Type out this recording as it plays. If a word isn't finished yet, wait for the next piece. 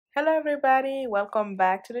Hello everybody, welcome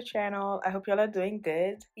back to the channel. I hope y'all are doing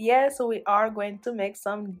good. Yes, we are going to make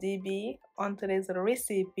some Dibi on today's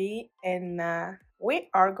recipe and we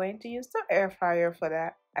are going to use the air fryer for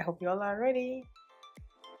that. I hope y'all are ready.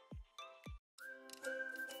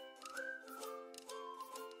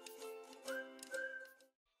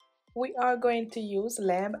 We are going to use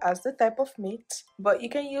lamb as the type of meat, but you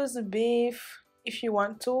can use beef if you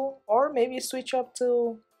want to, or maybe switch up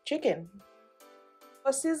to chicken.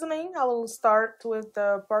 For seasoning, I will start with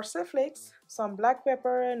the parsley flakes, some black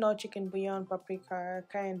pepper, no chicken bouillon, paprika,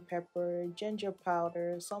 cayenne pepper, ginger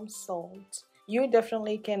powder, some salt. You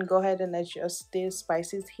definitely can go ahead and adjust these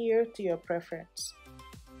spices here to your preference.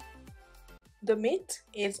 The meat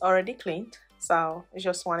is already cleaned, so I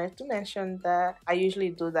just wanted to mention that I usually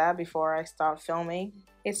do that before I start filming.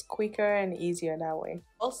 It's quicker and easier that way.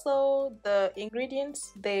 Also, the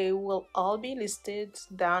ingredients, they will all be listed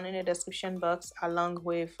down in the description box along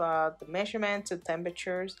with the measurements, the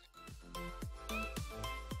temperatures.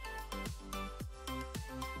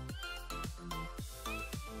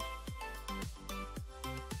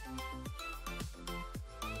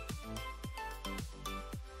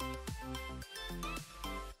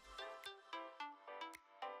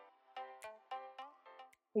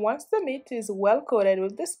 Once the meat is well coated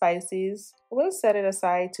with the spices, we'll set it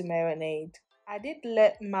aside to marinate. I did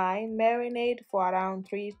let mine marinate for around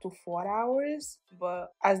 3 to 4 hours,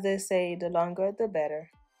 but as they say, the longer the better.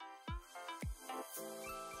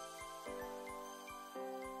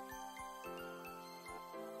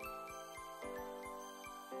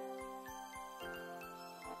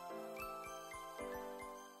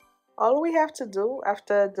 All we have to do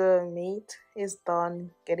after the meat is done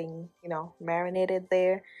getting, marinated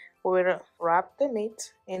there, we'll wrap the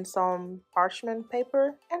meat in some parchment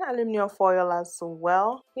paper and aluminum foil as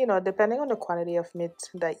well, depending on the quantity of meat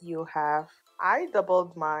that you have. I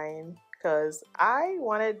doubled mine because I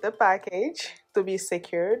wanted the package to be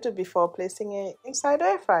secured before placing it inside the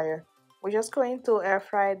air fryer. We're just going to air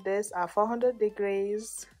fry this at 400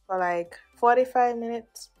 degrees for like 45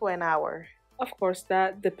 minutes to an hour. Of course,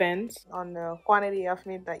 that depends on the quantity of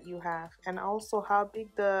meat that you have and also how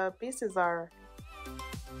big the pieces are.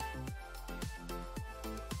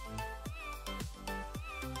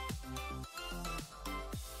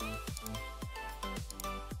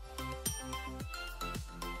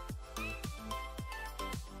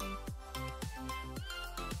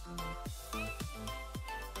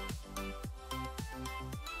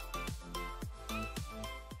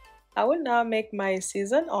 I will now make my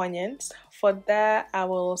seasoned onions. For that, I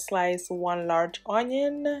will slice one large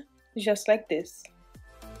onion just like this.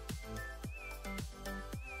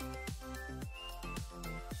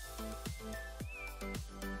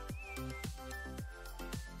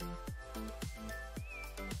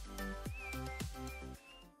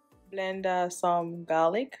 Blend some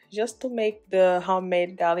garlic just to make the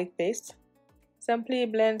homemade garlic paste. Simply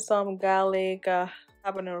blend some garlic,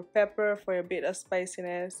 habanero pepper for a bit of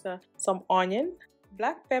spiciness, some onion,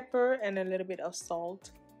 black pepper, and a little bit of salt.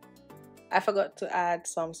 I forgot to add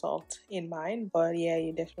some salt in mine, but yeah,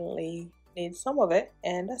 you definitely need some of it.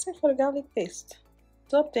 And that's it for the garlic paste.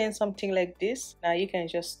 To obtain something like this, now you can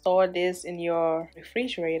just store this in your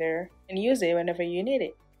refrigerator and use it whenever you need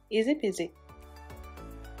it. Easy peasy.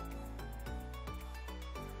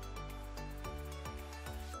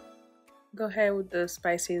 Go ahead with the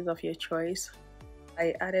spices of your choice.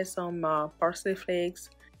 I added some parsley flakes,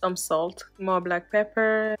 some salt, more black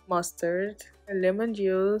pepper, mustard, lemon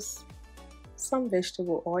juice, some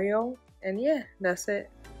vegetable oil, and yeah, that's it.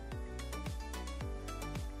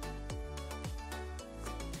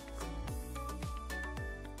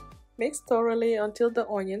 Mix thoroughly until the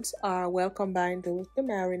onions are well combined with the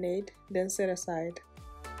marinade, then set aside.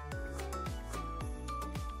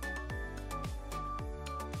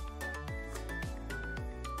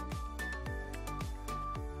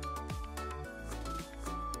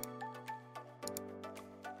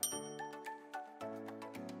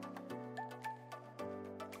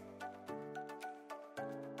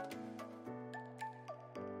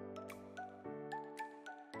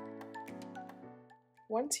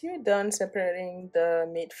 Once you're done separating the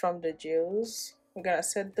meat from the juice, we're gonna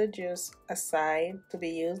set the juice aside to be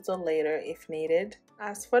used later if needed.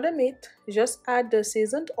 As for the meat, just add the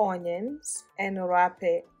seasoned onions and wrap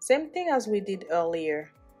it. Same thing as we did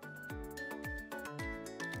earlier.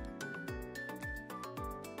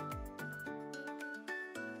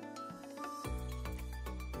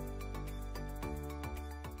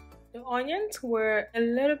 The onions were a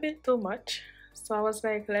little bit too much, so I was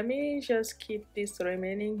like, let me just keep this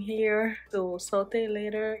remaining here to saute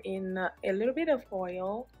later in a little bit of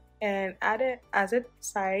oil. and add it as a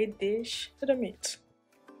side dish to the meat.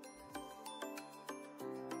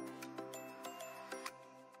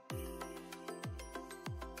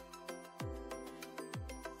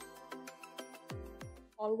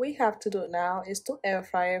 All we have to do now is to air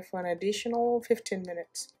fry it for an additional 15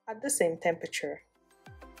 minutes at the same temperature.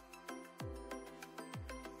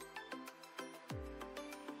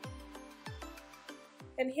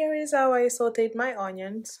 And here is how I sauteed my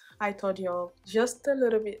onions. I told you just a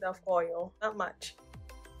little bit of oil, not much.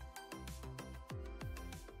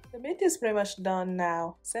 The meat is pretty much done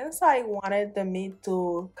now. Since I wanted the meat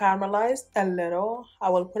to caramelize a little, I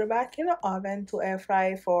will put it back in the oven to air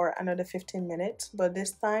fry for another 15 minutes, but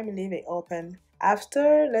this time leave it open.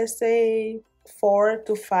 After, let's say, 4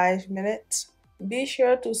 to 5 minutes, be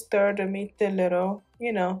sure to stir the meat a little,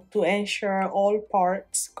 to ensure all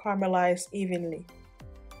parts caramelize evenly.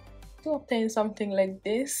 To obtain something like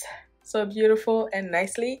this, so beautiful and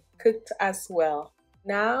nicely cooked as well.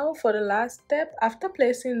 Now for the last step, after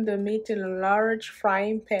placing the meat in a large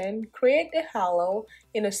frying pan, create a hollow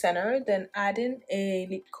in the center, then add in a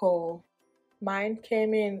lead coal. Mine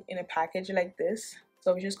came in a package like this,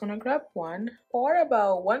 so we're just gonna grab one. Pour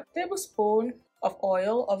about 1 tablespoon of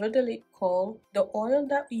oil over the lead coal. The oil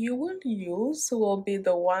that you will use will be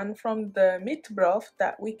the one from the meat broth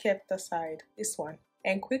that we kept aside, this one.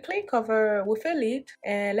 And quickly cover with a lid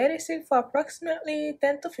and let it sit for approximately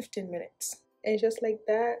 10 to 15 minutes. And just like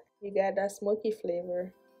that, you got that smoky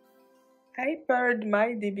flavor. I paired my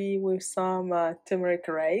Dibi with some turmeric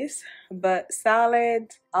rice, but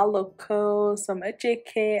salad, aloko, some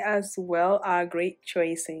HK as well are great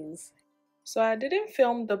choices. So I didn't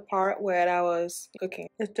film the part where I was cooking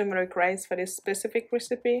the turmeric rice for this specific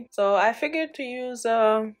recipe. So I figured to use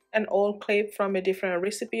an old clip from a different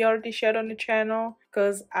recipe already shared on the channel,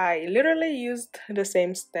 because I literally used the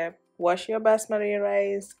same step. Wash your basmati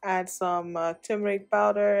rice, add some turmeric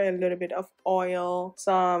powder, a little bit of oil,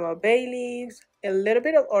 some bay leaves, a little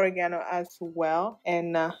bit of oregano as well,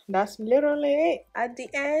 and that's literally it. At the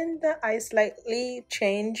end, I slightly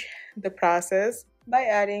changed the process by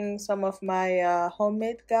adding some of my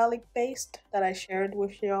homemade garlic paste that I shared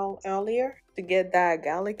with y'all earlier to get that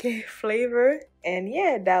garlicky flavor. And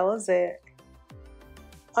yeah, that was it.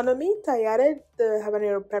 On the meat, I added the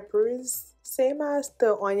habanero peppers, same as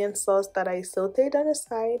the onion sauce that I sauteed on the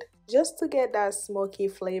side, just to get that smoky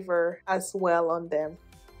flavor as well on them.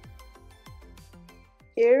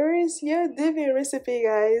 Here is your Dibi recipe,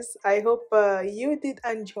 guys. I hope you did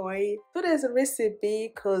enjoy today's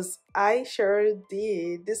recipe, because I sure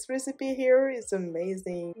did. This recipe here is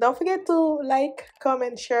amazing. Don't forget to like,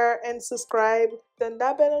 comment, share, and subscribe. Turn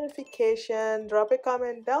that bell notification. Drop a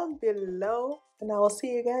comment down below. And I will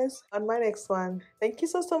see you guys on my next one. Thank you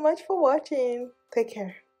so much for watching. Take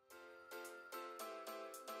care.